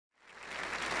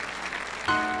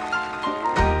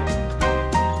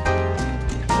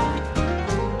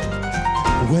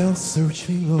Well, search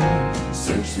me, Lord.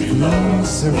 Search me, Lord.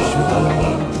 Search me,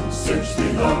 Lord. Search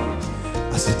me, Lord.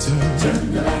 I said,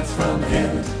 turn the lights from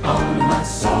heaven on my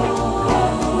soul.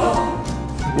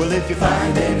 Well, if you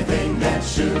find anything that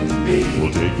shouldn't be,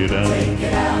 we'll take it out. Take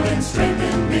it out and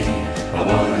strengthen me. I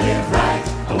wanna live right.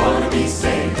 I wanna be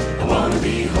saved. I wanna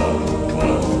be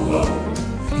whole.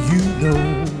 You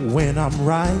know when I'm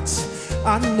right.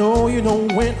 I know you know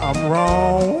when I'm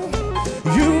wrong.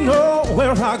 You know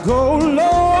where I go,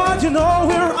 Lord. You know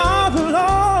where I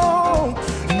belong.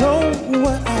 You know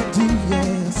what I do,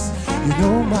 yes. You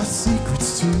know my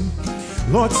secrets too.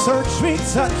 Lord, search me,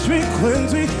 touch me,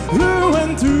 cleanse me through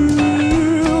and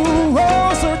through.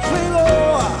 Oh, search me,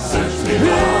 Lord. Search me,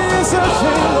 Lord. Search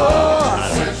me,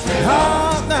 Lord. Search me, Lord.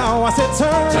 Ah, now I said,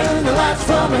 turn the lights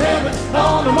from heaven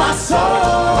onto my soul.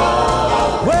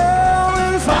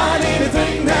 Well, if I find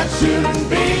anything that shouldn't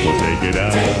be, we'll take it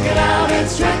out. Take it out and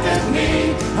strengthen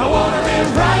me. I wanna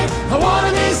live right. I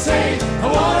wanna be saved. I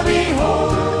wanna be whole.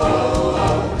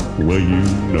 Well, you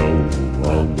know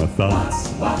all my thoughts.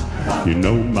 You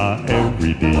know my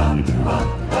every deed.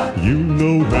 You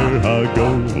know where I go,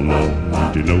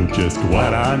 Lord. You know just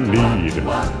what I need.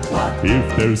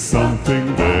 If there's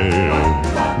something there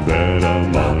that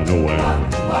I'm unaware,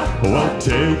 well,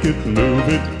 take it, move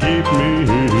it, keep me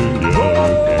in your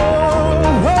care.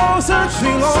 Oh, search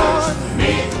me, Lord.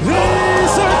 Please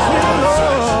search me,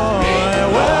 Lord.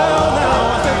 Well, now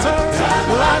I can turn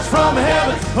the lights from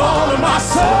heaven onto my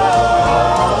soul.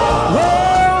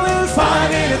 Well, if I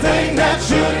find anything that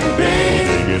shouldn't be,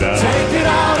 take it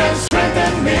out and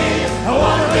strengthen me. I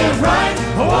wanna live right.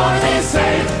 I wanna be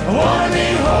saved. I wanna be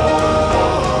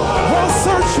whole. Well,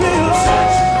 search me, Lord.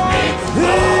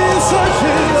 Please search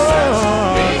me, Lord.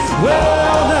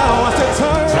 Well, now I can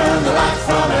turn the lights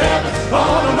from heaven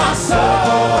onto my soul.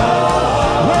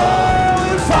 Well,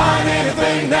 if I find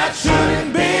anything that shouldn't